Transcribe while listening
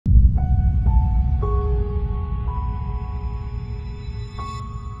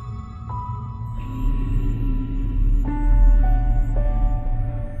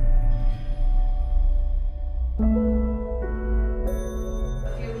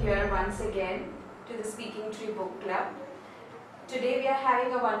once again to the Speaking Tree Book Club. Today we are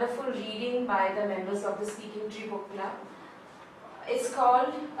having a wonderful reading by the members of the Speaking Tree Book Club. It's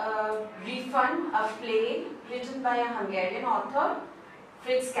called Refund, a play written by a Hungarian author,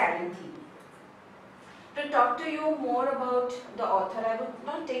 Fritz Karinthy. To talk to you more about the author, I would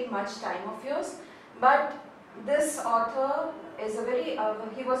not take much time of yours, but this author is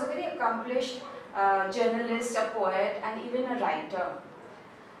he was a very accomplished journalist, a poet, and even a writer.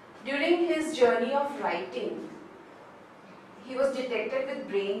 During his journey of writing, he was detected with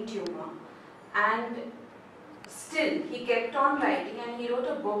brain tumor, and still he kept on writing, and he wrote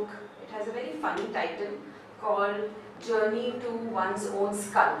a book. It has a very funny title called Journey to One's Own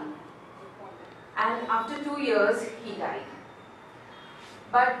Skull. And after 2 years, he died.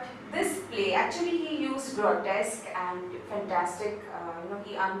 But this play, actually he used grotesque and fantastic,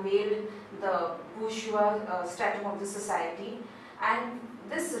 he unveiled the bourgeois stratum of the society. And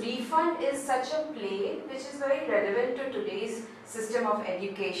this Refund is such a play which is very relevant to today's system of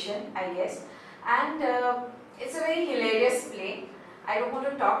education, I guess. And it's a very hilarious play. I don't want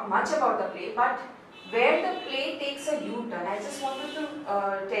to talk much about the play, but where the play takes a U-turn, I just wanted to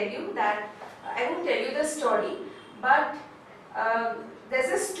tell you that, I won't tell you the story, but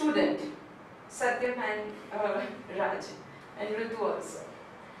there's a student, Satyam and Raj, and Ritu also.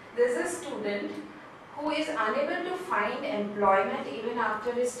 There's a student who is unable to find employment even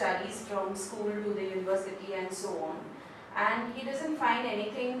after his studies from school to the university and so on. And he doesn't find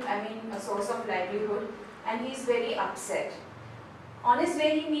anything, a source of livelihood, and he's very upset. On his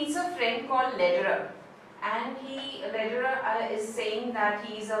way, he meets a friend called Lederer. And Lederer is saying that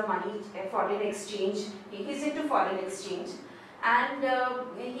he's a foreign exchange, he's into foreign exchange. And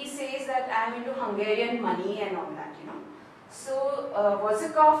he says that I'm into Hungarian money and all that, So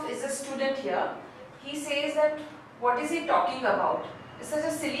Vozikov is a student here. He says that, what is he talking about? It's such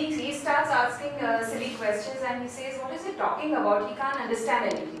a silly, he starts asking silly questions, and he says, what is he talking about? He can't understand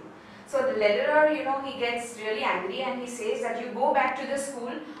anything. So the Lederer, he gets really angry, and he says that you go back to the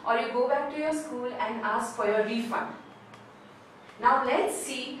school, or you go back to your school and ask for your refund. Now let's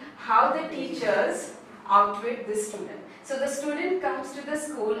see how the teachers outwit this student. So the student comes to the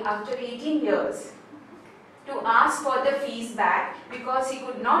school after 18 years to ask for the fees back because he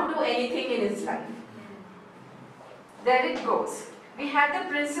could not do anything in his life. There it goes. We have the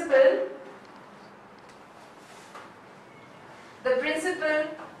principal,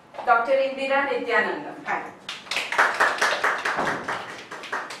 Dr. Indira Nityananda. Hi.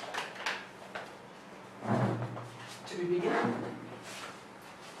 Should we begin?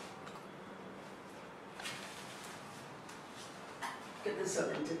 Get the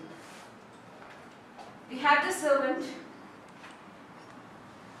servant in. We have the servant.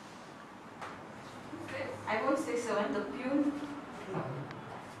 I won't say servant, the peon.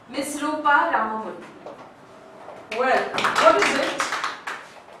 Miss Rupa Ramamurthy. Well, what is it?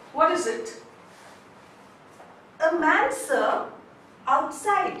 What is it? A man, sir,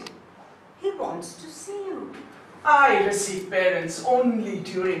 outside. He wants to see you. I receive parents only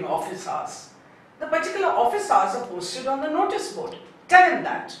during office hours. The particular office hours are posted on the notice board. Tell him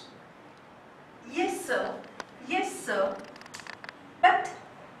that. Yes, sir. Yes, sir. But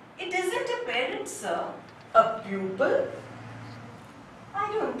it isn't a parent, sir. A pupil? I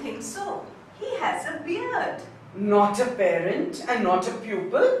don't think so. He has a beard. Not a parent and not a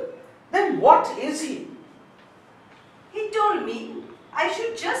pupil? Then what is he? He told me I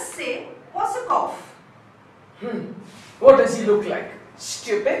should just say Vozikov. What does he look like?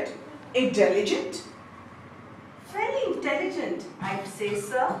 Stupid? Intelligent? Very intelligent, I'd say,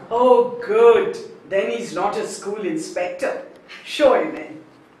 sir. Oh, good. Then he's not a school inspector. Show him in.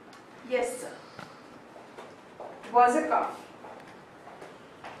 Yes, sir. Vozikov.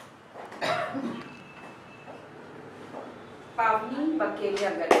 Pavni Bakeli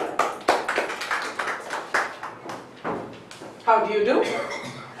Agarwal. How do you do?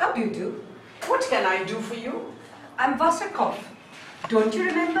 How do you do? What can I do for you? I'm Vozikov. Don't you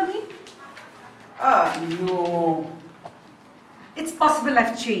remember me? No. It's possible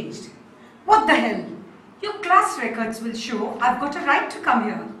I've changed. What the hell? Your class records will show I've got a right to come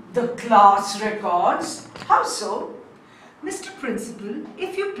here. The class records? How so? Mr. Principal,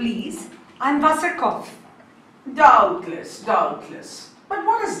 if you please, I'm Vozikov. Doubtless, doubtless. But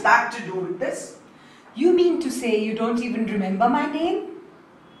what has that to do with this? You mean to say you don't even remember my name?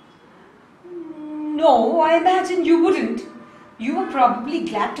 No, I imagine you wouldn't. You were probably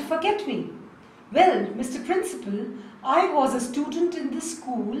glad to forget me. Well, Mr. Principal, I was a student in this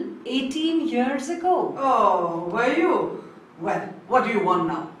school 18 years ago. Oh, were you? Well, what do you want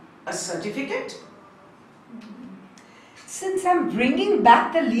now? A certificate? Since I'm bringing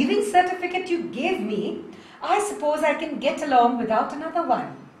back the leaving certificate you gave me, I suppose I can get along without another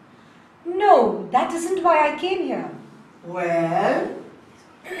one. No, that isn't why I came here. Well,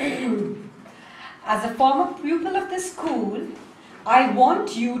 As a former pupil of this school, I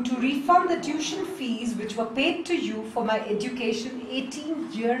want you to refund the tuition fees which were paid to you for my education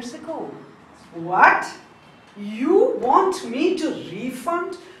 18 years ago. what? You want me to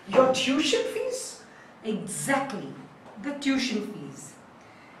refund your tuition fees? Exactly, the tuition fees.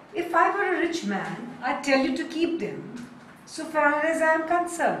 If I were a rich man, I'd tell you to keep them, so far as I am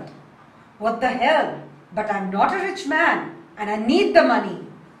concerned. What the hell? But I'm not a rich man, and I need the money.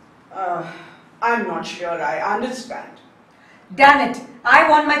 I'm not sure I understand. Damn it, I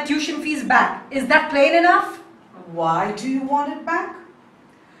want my tuition fees back. Is that plain enough? Why do you want it back?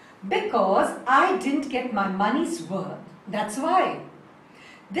 Because I didn't get my money's worth. That's why.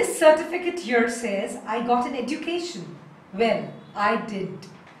 This certificate here says I got an education. Well, I didn't.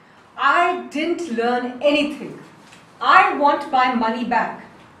 I didn't learn anything. I want my money back.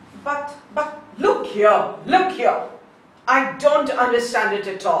 But look here, look here. I don't understand it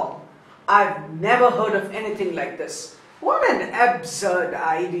at all. I've never heard of anything like this. What an absurd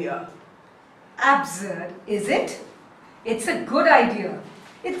idea. Absurd, is it? It's a good idea.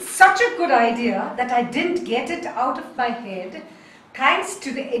 It's such a good idea that I didn't get it out of my head thanks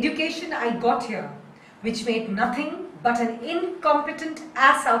to the education I got here, which made nothing but an incompetent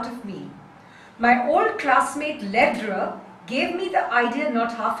ass out of me. My old classmate Ledra gave me the idea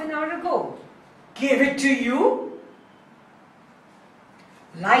not half an hour ago. Gave it to you?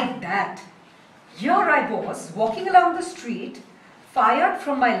 Like that. Here I was, walking along the street, fired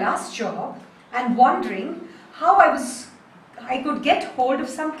from my last job and wondering how I could get hold of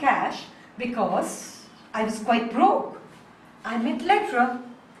some cash because I was quite broke. I met Ledra.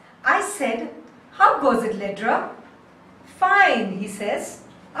 I said, "How goes it, Ledra?" "Fine," he says.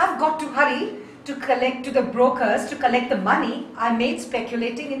 "I've got to hurry to the brokers to collect the money I made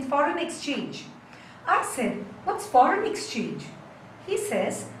speculating in foreign exchange." I said, "What's foreign exchange?" He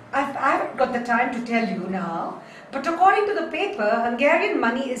says, I haven't got the time to tell you now, but according to the paper, Hungarian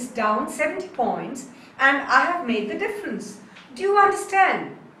money is down 70 points and I have made the difference. Do you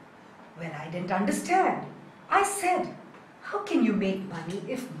understand? Well, I didn't understand. I said, "How can you make money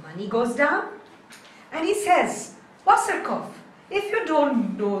if money goes down?" And he says, "Wasserkopf, if you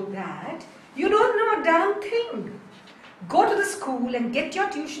don't know that, you don't know a damn thing. Go to the school and get your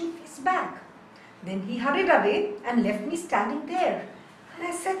tuition fees back." Then he hurried away and left me standing there. And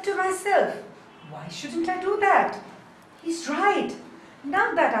I said to myself, why shouldn't I do that? He's right, now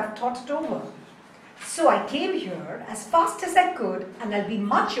that I've thought it over. So I came here as fast as I could, and I'll be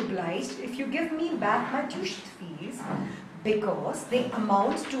much obliged if you give me back my tuition fees because they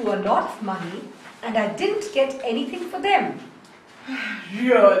amount to a lot of money and I didn't get anything for them.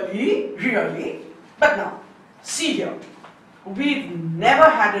 Really? Really? But now, see here. We've never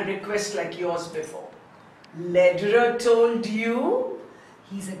had a request like yours before. Ledra told you?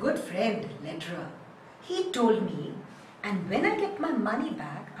 He's a good friend, Ledra. He told me, and when I get my money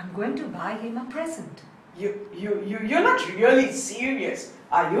back, I'm going to buy him a present. You're not really serious,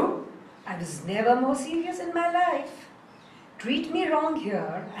 are you? I was never more serious in my life. Treat me wrong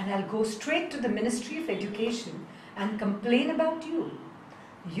here and I'll go straight to the Ministry of Education and complain about you.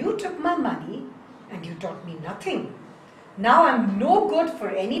 You took my money and you taught me nothing. Now I'm no good for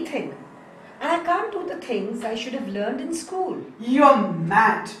anything. And I can't do the things I should have learned in school. You're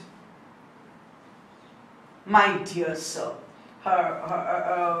mad. My dear sir,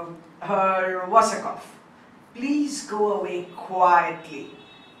 Herr Wasserkopf, please go away quietly.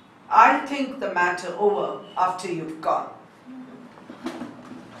 I'll think the matter over after you've gone.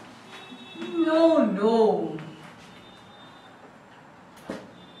 No.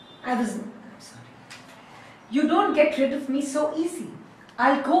 I'm sorry. You don't get rid of me so easy.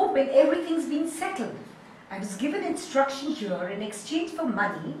 I'll go when everything's been settled. I was given instruction here in exchange for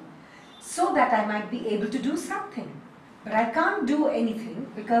money so that I might be able to do something. But I can't do anything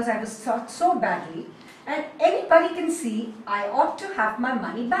because I was taught so badly, and anybody can see I ought to have my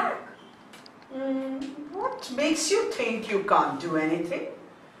money back. What makes you think you can't do anything?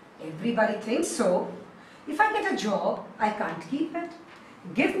 Everybody thinks so. If I get a job, I can't keep it.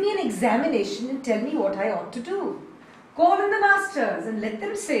 Give me an examination and tell me what I ought to do. Call in the masters and let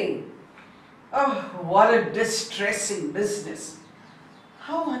them say. Oh, what a distressing business.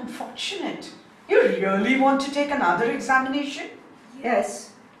 How unfortunate. You really want to take another examination?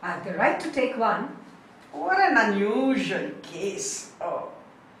 Yes, I have the right to take one. What an unusual case. Oh,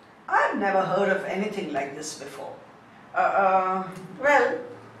 I've never heard of anything like this before. Well,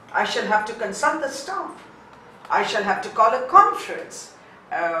 I shall have to consult the staff. I shall have to call a conference.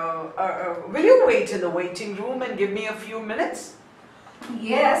 Will you wait in the waiting room and give me a few minutes?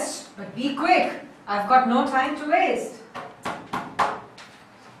 Yes, but be quick. I've got no time to waste.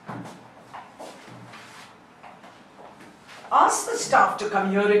 Ask the staff to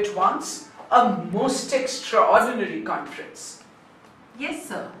come here at once. A most extraordinary conference. Yes,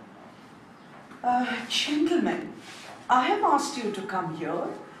 sir. Gentlemen, I have asked you to come here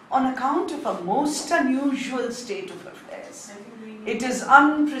on account of a most unusual state of affairs. It is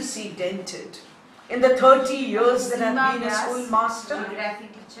unprecedented. In the 30 years that I've been a schoolmaster, Geography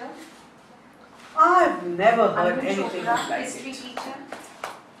teacher. I've never heard anything Chopra, like history it. teacher.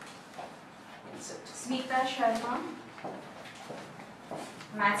 Is it? Smita Sharma,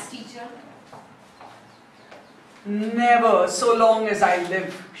 maths teacher. Never, so long as I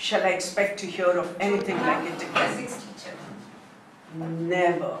live, shall I expect to hear of anything like it again. Physics teacher.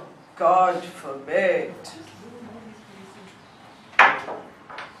 Never. God forbid.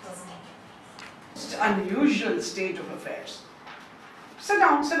 Most unusual state of affairs. Sit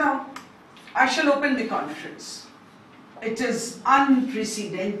down, sit down. I shall open the conference. It is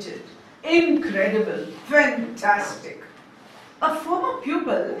unprecedented, incredible, fantastic. A former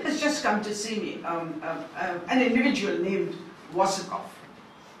pupil has just come to see me, an individual named Wasakov.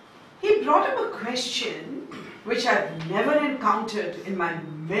 He brought up a question which I've never encountered in my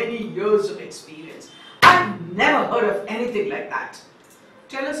many years of experience. I've never heard of anything like that.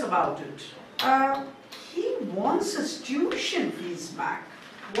 Tell us about it. He wants his tuition fees back.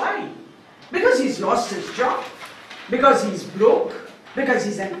 Why? Because he's lost his job, because he's broke, because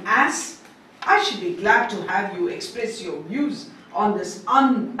he's an ass. I should be glad to have you express your views on this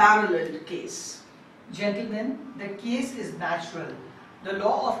unparalleled case. Gentlemen, the case is natural. The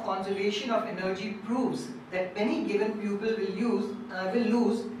law of conservation of energy proves that any given pupil will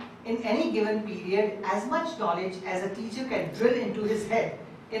lose in any given period as much knowledge as a teacher can drill into his head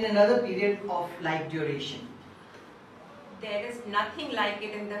in another period of like duration. There is nothing like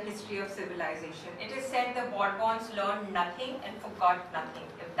it in the history of civilization. It is said the Bourbons learned nothing and forgot nothing.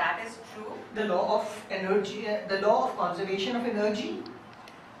 If that is true, The law of energy, the law of conservation of energy.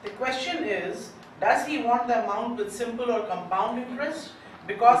 The question is, does he want the amount with simple or compound interest?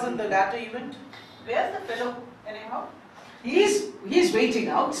 Because in the latter event, where's the fellow anyhow? He's waiting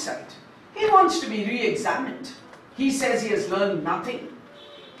outside. He wants to be re-examined. He says he has learned nothing.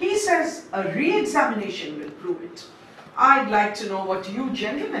 He says a re-examination will prove it. I'd like to know what you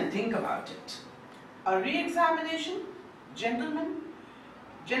gentlemen think about it. A re-examination? Gentlemen?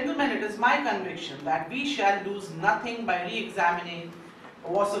 Gentlemen, it is my conviction that we shall lose nothing by re-examining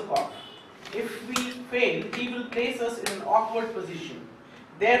Wasakov. If we fail, he will place us in an awkward position.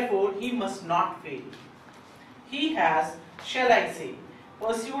 Therefore, he must not fail. He has, shall I say,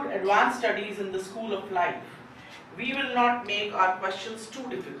 pursued advanced studies in the school of life. We will not make our questions too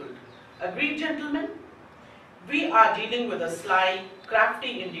difficult. Agreed, gentlemen? We are dealing with a sly,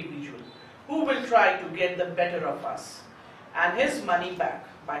 crafty individual who will try to get the better of us and his money back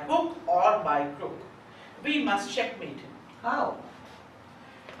by hook or by crook. We must checkmate him. How?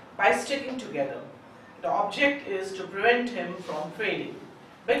 By sticking together. The object is to prevent him from failing,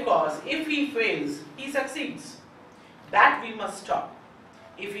 because if he fails, he succeeds. That we must stop.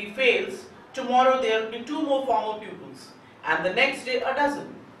 If he fails, tomorrow there will be 2 more former pupils, and the next day a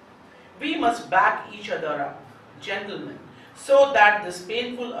dozen. We must back each other up, gentlemen, so that this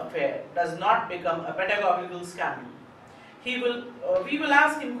painful affair does not become a pedagogical scandal. We will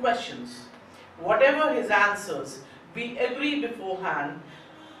ask him questions. Whatever his answers, we agree beforehand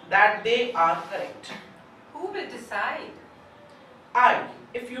that they are correct. who will decide? I,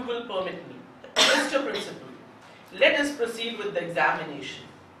 if you will permit me, Mr. Principal, let us proceed with the examination.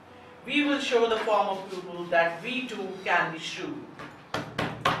 We will show the former pupil that we too can be shrewd.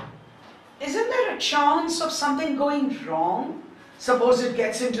 Isn't there a chance of something going wrong? Suppose it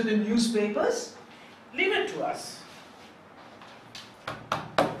gets into the newspapers? Leave it to us.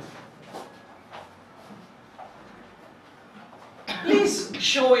 Please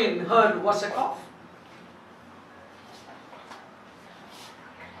show in Herr Wasakov.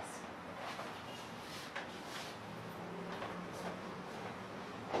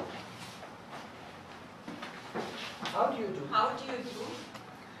 How do you do? How do you do?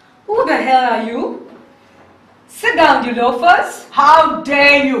 Who the hell are you? Sit down, you loafers. How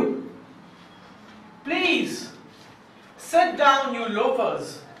dare you? Please, sit down, you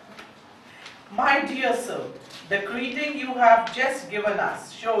loafers. My dear sir, the greeting you have just given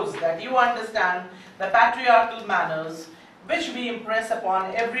us shows that you understand the patriarchal manners which we impress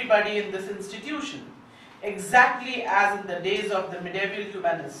upon everybody in this institution, exactly as in the days of the medieval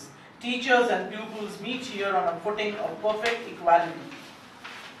humanists, Teachers and pupils meet here on a footing of perfect equality.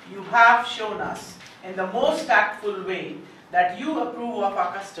 You have shown us in the most tactful way that you approve of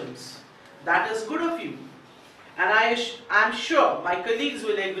our customs. That is good of you. And I am sure my colleagues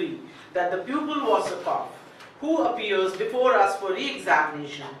will agree that the pupil Wasakov, who appears before us for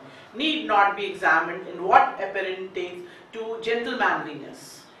re-examination, need not be examined in what appertains to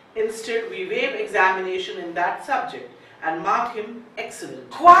gentlemanliness. Instead, we waive examination in that subject and mark him excellent.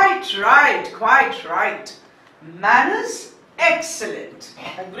 Quite right, quite right. Manners, excellent.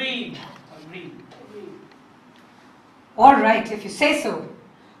 Agreed, agreed. All right, if you say so.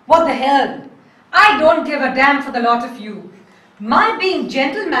 What the hell? I don't give a damn for the lot of you. My being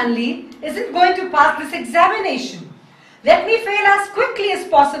gentlemanly isn't going to pass this examination. Let me fail as quickly as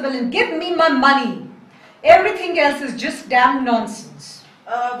possible and give me my money. Everything else is just damn nonsense.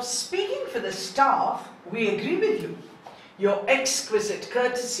 Speaking for the staff, we agree with you. Your exquisite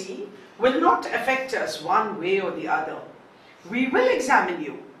courtesy will not affect us one way or the other. We will examine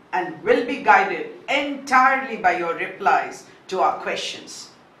you and will be guided entirely by your replies to our questions.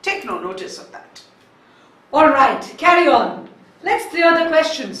 Take no notice of that. All right, carry on. Let's clear the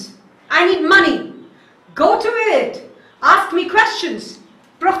questions. I need money. Go to it. Ask me questions.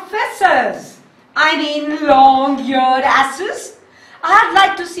 Professors. I mean long-eared asses. I'd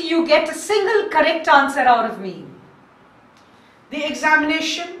like to see you get a single correct answer out of me. The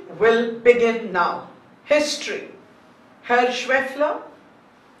examination will begin now. History. Herr Schweffler.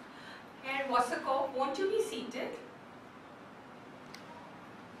 Herr Wasakov, won't you be seated?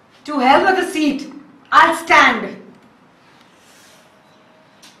 To hell with the seat. I'll stand.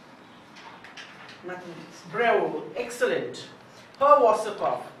 Bravo, excellent. Herr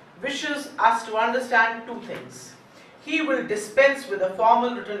Wasakov wishes us to understand two things. He will dispense with a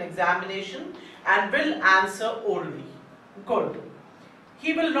formal written examination and will answer orally. Good.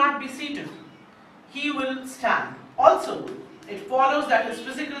 He will not be seated. He will stand. Also, it follows that his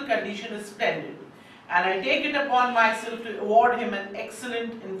physical condition is splendid, and I take it upon myself to award him an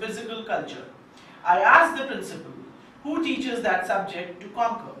excellent in physical culture. I ask the principal, who teaches that subject, to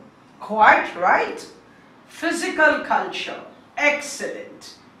conquer. Quite right. Physical culture.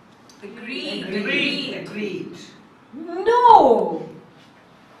 Excellent. Agreed. Agreed. No.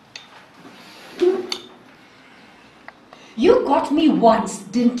 You got me once,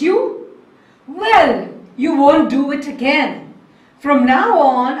 didn't you? Well, you won't do it again. From now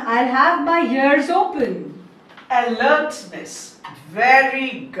on, I'll have my ears open. Alertness.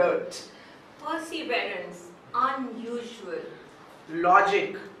 Very good. Perseverance, unusual.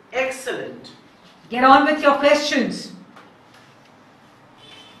 Logic, excellent. Get on with your questions.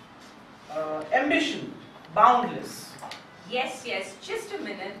 Ambition, boundless. Yes, just a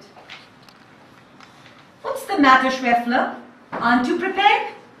minute. What's the matter, Schweffler? Aren't you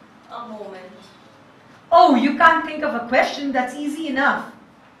prepared? A moment. Oh, you can't think of a question that's easy enough.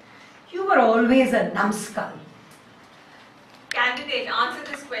 You were always a numbskull. Candidate, answer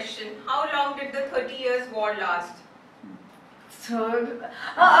this question. How long did the 30 years war last? Third,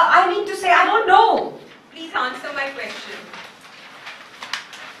 I mean to say, I don't know. Please answer my question.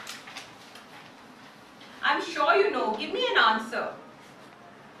 I'm sure you know. Give me an answer.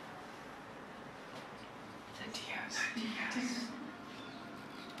 30 years.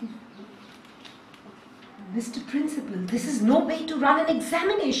 Mr. Principal, this is no way to run an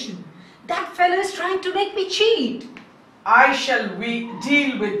examination. That fellow is trying to make me cheat. I shall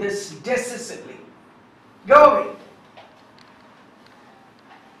deal with this decisively. Go away.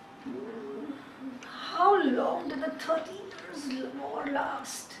 How long did the 30 years war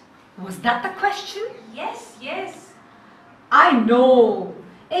last? Was that the question? Yes. I know.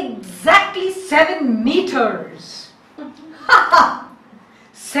 Exactly 7 meters. Ha ha!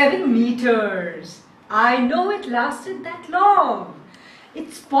 7 meters. I know it lasted that long.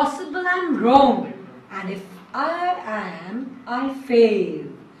 It's possible I'm wrong. And if I am, I fail.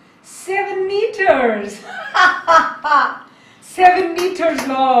 7 meters. Ha ha ha! 7 meters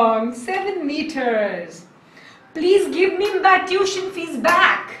long. 7 meters. Please give me my tuition fees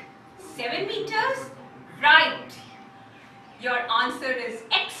back. 7 meters? Right. Your answer is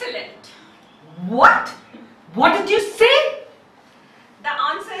excellent. What? What did you say? The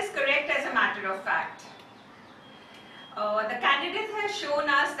answer is correct as a matter of fact. The candidate has shown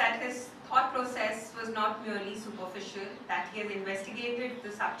us that his thought process was not merely superficial, that he has investigated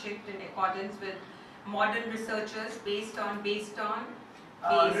the subject in accordance with modern researchers based on.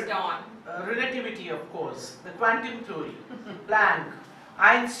 Relativity, of course, the quantum theory, Planck,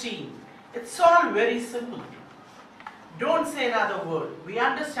 Einstein. It's all very simple. Don't say another word. We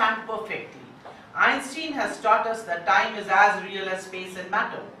understand perfectly. Einstein has taught us that time is as real as space and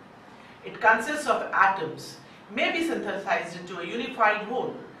matter. It consists of atoms, may be synthesized into a unified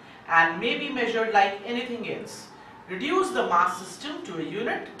whole, and may be measured like anything else. Reduce the mass system to a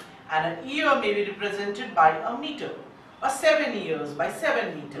unit, and a year may be represented by a meter, or 7 years by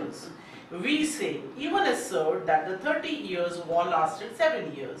 7 meters. We say, even assert that the 30 years war lasted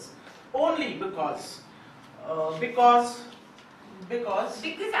 7 years, only because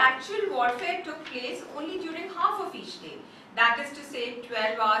actual warfare took place only during half of each day. That is to say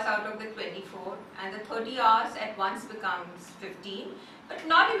 12 hours out of the 24, and the 30 hours at once becomes 15. But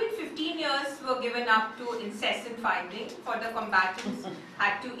not even 15 years were given up to incessant fighting, for the combatants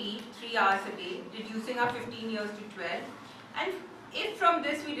had to eat 3 hours a day, reducing our 15 years to 12. And if from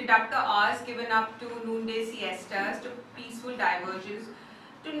this we deduct the hours given up to noonday siestas, to peaceful diversions,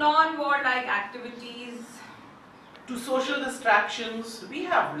 to non-warlike activities, to social distractions, we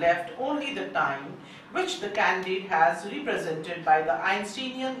have left only the time which the candidate has represented by the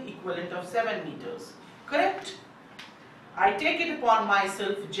Einsteinian equivalent of 7 meters. Correct? I take it upon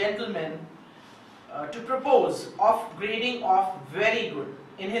myself, gentlemen, to propose of grading of very good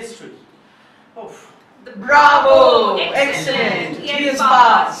in history. Oof. Bravo! Excellent! He Yes, is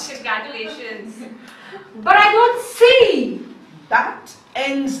passed. Congratulations. But I don't see. That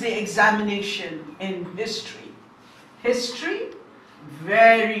ends the examination in history. History?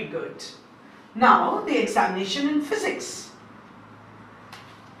 Very good. Now the examination in physics.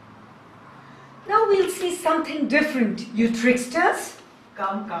 Now we'll see something different, you tricksters.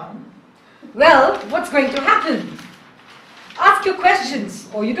 Come, come. Well, what's going to happen? Ask your questions,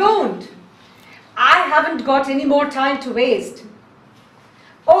 or you don't. I haven't got any more time to waste.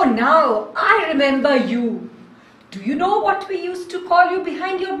 Oh, now I remember you. Do you know what we used to call you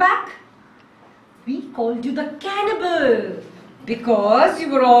behind your back? We called you the cannibal, because you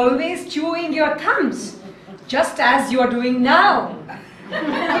were always chewing your thumbs, just as you are doing now.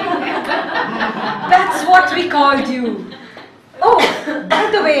 That's what we called you. Oh, by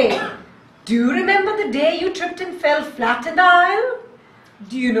the way, do you remember the day you tripped and fell flat in the aisle?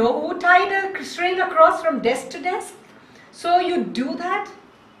 Do you know who tied a string across from desk to desk? So you do that?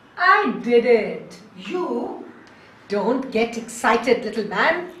 I did it. You? Don't get excited, little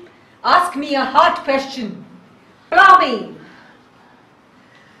man. Ask me a hard question. Plow me.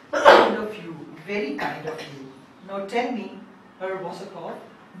 Kind of you, very kind of you. Now tell me, Herr Wasserkopf,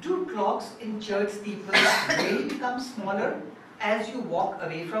 do clocks in church steeples really become smaller as you walk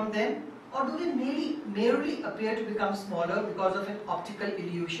away from them? Or do they merely appear to become smaller because of an optical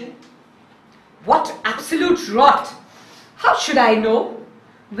illusion? What absolute rot! How should I know?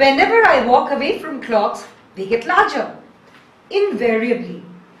 Whenever I walk away from clocks, they get larger. Invariably.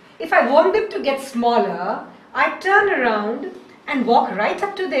 If I want them to get smaller, I turn around and walk right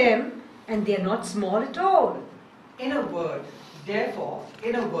up to them, and they are not small at all. In a word, therefore,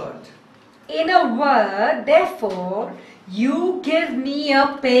 in a word. In a word, therefore, you give me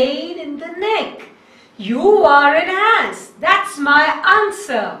a pain in the neck. You are an ass. That's my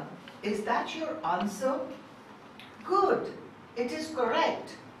answer. Is that your answer? Good. It is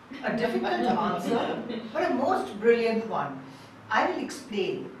correct. A difficult answer, but a most brilliant one. I will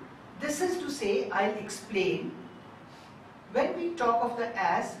explain. This is to say, I'll explain. When we talk of the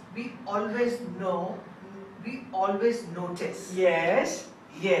ass, we always notice Yes,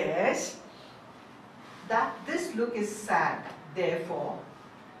 yes. that this look is sad. Therefore,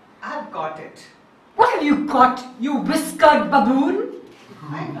 I've got it. What have you got, you whiskered baboon?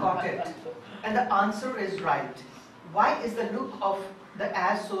 I got it. And the answer is right. Why is the look of the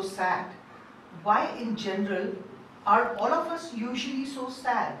ass so sad? Why in general are all of us usually so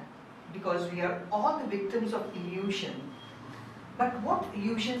sad? Because we are all the victims of illusion. But what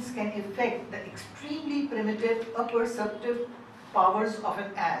illusions can affect the extremely primitive, apperceptive powers of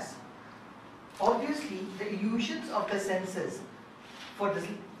an ass? Obviously, the illusions of the senses. For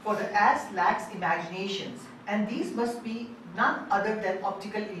the ass lacks imaginations, and these must be none other than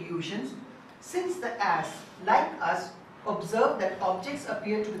optical illusions, since the ass, like us, observe that objects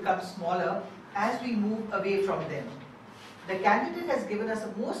appear to become smaller as we move away from them. The candidate has given us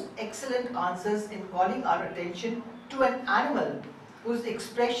the most excellent answers in calling our attention to an animal whose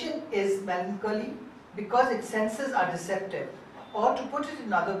expression is melancholy because its senses are deceptive, or to put it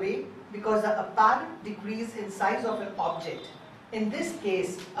another way, because the apparent decrease in size of an object, in this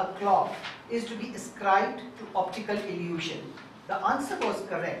case a clock, is to be ascribed to optical illusion. The answer was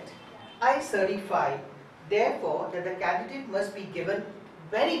correct. I certify, therefore, that the candidate must be given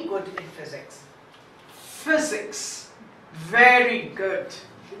very good in physics. Physics. Very good.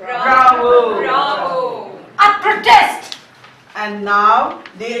 Bravo! Bravo! I protest! And now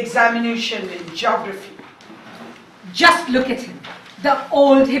the examination in geography. Just look at him. The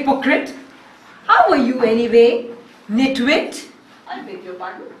old hypocrite. How are you anyway, nitwit? I beg your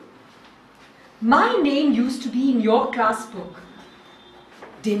pardon? My name used to be in your class book.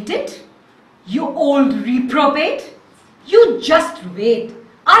 Didn't it? You old reprobate. You just wait.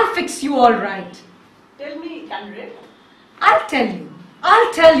 I'll fix you all right. Tell me, candidate. I'll tell you.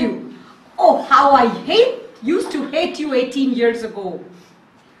 I'll tell you. Oh, how I used to hate you 18 years ago.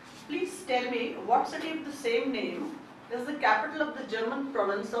 Please tell me what city of the same name is the capital of the German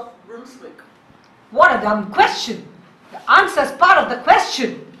province of Brunswick? What a dumb question. The answer's part of the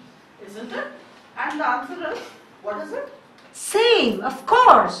question. Isn't it? And the answer is, what is it? Same, of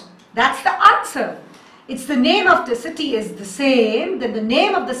course. That's the answer. It's the name of the city is the same, then the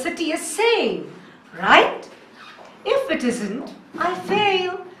name of the city is same. Right? If it isn't, I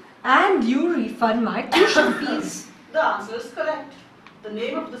fail and you refund my tuition fees. The answer is correct. The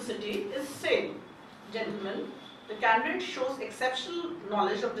name of the city is same. Gentlemen, the candidate shows exceptional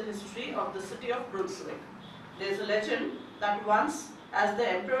knowledge of the history of the city of Brunswick. There is a legend that once, as the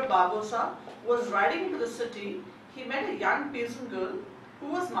Emperor Barbarossa was riding into the city, he met a young peasant girl who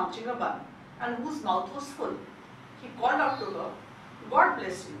was munching a bun and whose mouth was full. He called out to her, "God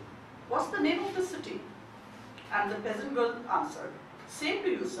bless you. What's the name of the city?" And the peasant girl answered, "Same to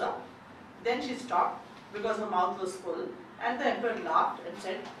you, sir." Then she stopped because her mouth was full, and the emperor laughed and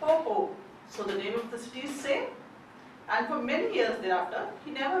said, "Ho ho, so the name of the city is same?" And for many years thereafter,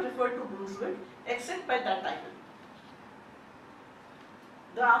 he never referred to Brunswick except by that title.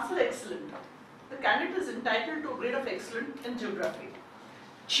 The answer is excellent. The candidate is entitled to a grade of excellent in geography.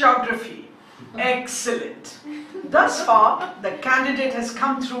 Geography. Excellent. Thus far, the candidate has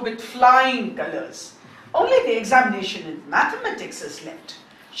come through with flying colors. Only the examination in mathematics is left.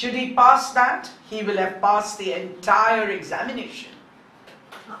 Should he pass that, he will have passed the entire examination.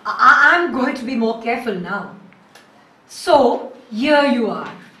 I'm going to be more careful now. So, here you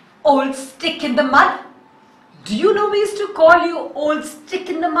are, old stick in the mud. Do you know we used to call you old stick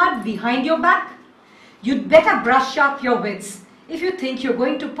in the mud behind your back? You'd better brush up your wits if you think you're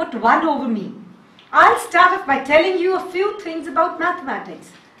going to put one over me. I'll start off by telling you a few things about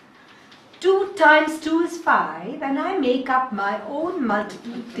mathematics. 2 times 2 is 5, and I make up my own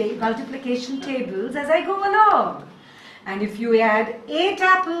multiplication tables as I go along. And if you add 8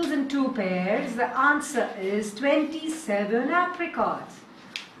 apples in 2 pairs, the answer is 27 apricots.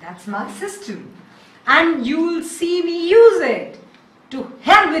 That's my system. And you'll see me use it. To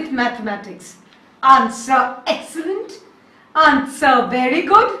hell with mathematics. Answer excellent. Answer very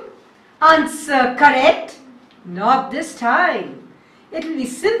good. Answer correct. Not this time. It will be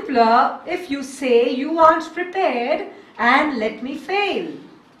simpler if you say you aren't prepared and let me fail.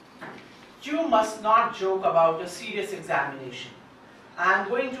 You must not joke about a serious examination. I am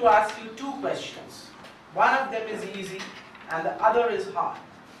going to ask you 2 questions. One of them is easy and the other is hard.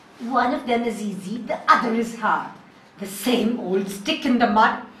 One of them is easy, the other is hard. The same old stick in the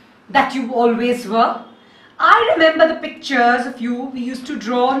mud that you always were. I remember the pictures of you we used to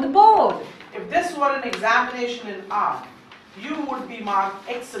draw on the board. If this were an examination in art, you would be marked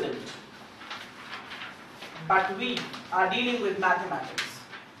excellent. But we are dealing with mathematics.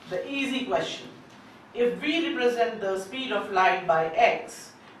 The easy question. If we represent the speed of light by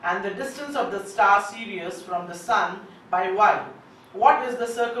x and the distance of the star Sirius from the sun by y, what is the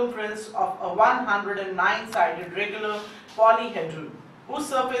circumference of a 109-sided regular polyhedron whose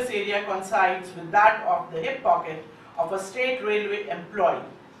surface area coincides with that of the hip pocket of a state railway employee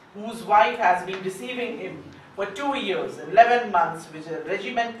whose wife has been deceiving him for 2 years, 11 months, with a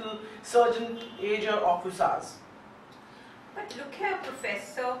regimental sergeant major of hussars? But look here,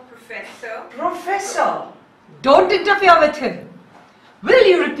 Professor. Professor! Don't interfere with him. Will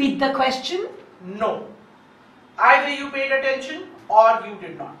you repeat the question? No. Either you paid attention or you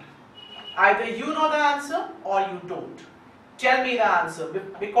did not. Either you know the answer or you don't. Tell me the answer,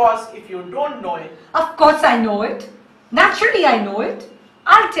 because if you don't know it... Of course I know it. Naturally I know it.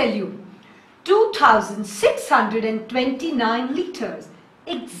 I'll tell you. 2,629 liters.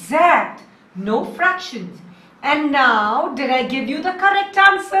 Exact. No fractions. And now, did I give you the correct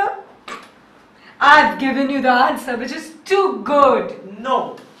answer? I've given you the answer, which is too good.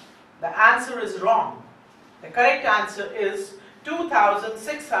 No. The answer is wrong. The correct answer is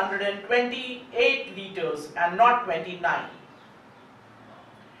 2,628 liters and not 29.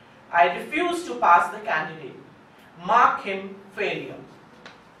 I refuse to pass the candidate. Mark him failure.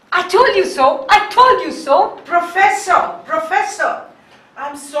 I told you so. I told you so. Professor!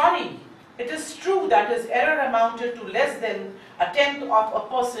 I'm sorry. It is true that his error amounted to less than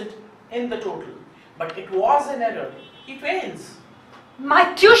 0.1% in the total. But it was an error. He fails.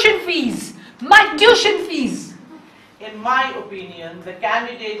 My tuition fees. My tuition fees. In my opinion, the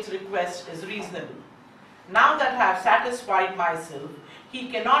candidate's request is reasonable. Now that I have satisfied myself he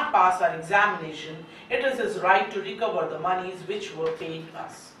cannot pass our examination, it is his right to recover the monies which were paid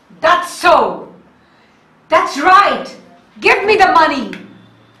us. That's so. That's right. Give me the money.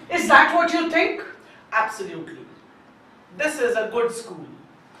 Is that what you think? Absolutely. This is a good school.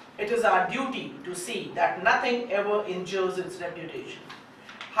 It is our duty to see that nothing ever injures its reputation.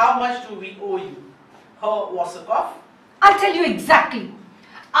 How much do we owe you? Herr Wasakoff? I'll tell you exactly.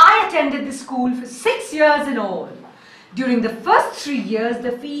 I attended the school for 6 years in all. During the first 3 years,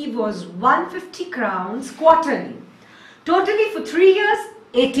 the fee was 150 crowns quarterly. Totally for 3 years,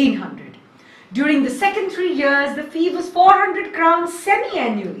 1800. During the second 3 years, the fee was 400 crowns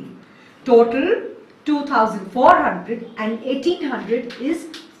semi-annually. Total 2400 and 1800 is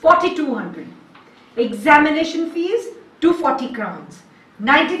 4200. Examination fees 240 crowns.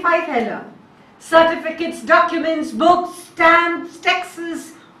 95 heller. Certificates, documents, books, stamps,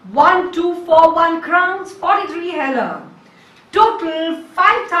 taxes 1241 crowns, 43 heller. Total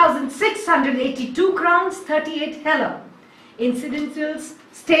 5682 crowns, 38 heller. Incidentals,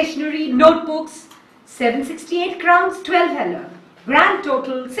 stationery, notebooks 768 crowns, 12 heller. Grand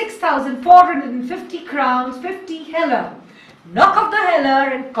total 6450 crowns, 50 heller. Knock off the heller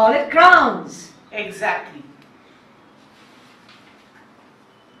and call it crowns. Exactly.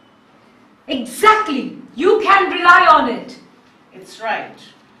 Exactly. You can rely on it. It's right.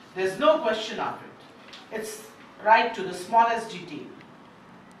 There's no question of it. It's right to the smallest detail.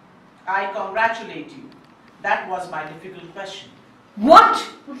 I congratulate you. That was my difficult question. What?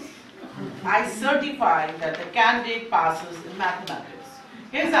 I certify that the candidate passes in mathematics.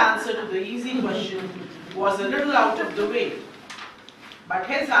 His answer to the easy question was a little out of the way. But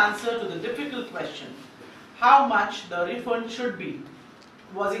his answer to the difficult question, how much the refund should be,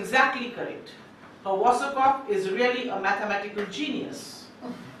 was exactly correct. Herr Wasakoff is really a mathematical genius.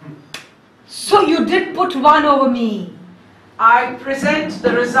 So you did put one over me. I present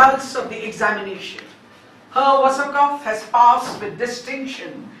the results of the examination. Herr Wasakoff has passed with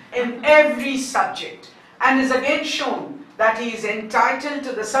distinction in every subject and is again shown that he is entitled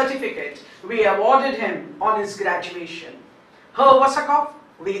to the certificate we awarded him on his graduation. Herr Wasakoff,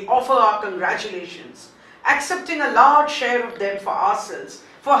 we offer our congratulations, accepting a large share of them for ourselves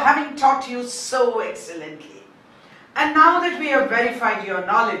for having taught you so excellently. And now that we have verified your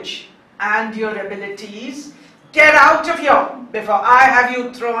knowledge and your abilities, get out of here before I have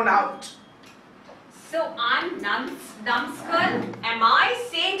you thrown out. So I'm numbskull. Am I?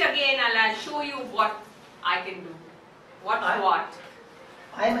 Say it again and I'll show you what I can do. What's what?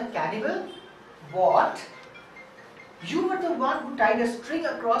 I am a cannibal? What? You were the one who tied a string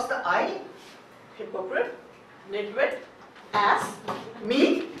across the eye? Hypocrite, nitwit, ass,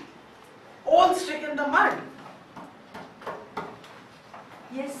 me, all stick in the mud.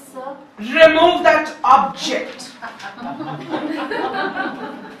 Yes, sir. Remove that object.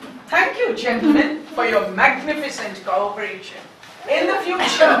 Thank you, gentlemen, for your magnificent cooperation. In the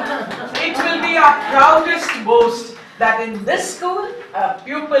future, it will be our proudest boast that in this school, a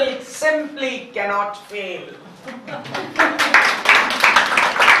pupil simply cannot fail.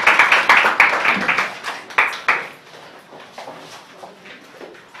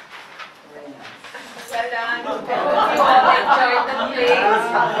 Well done. Hope you all enjoyed the play.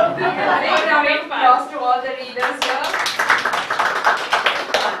 Great round of applause to all the readers here.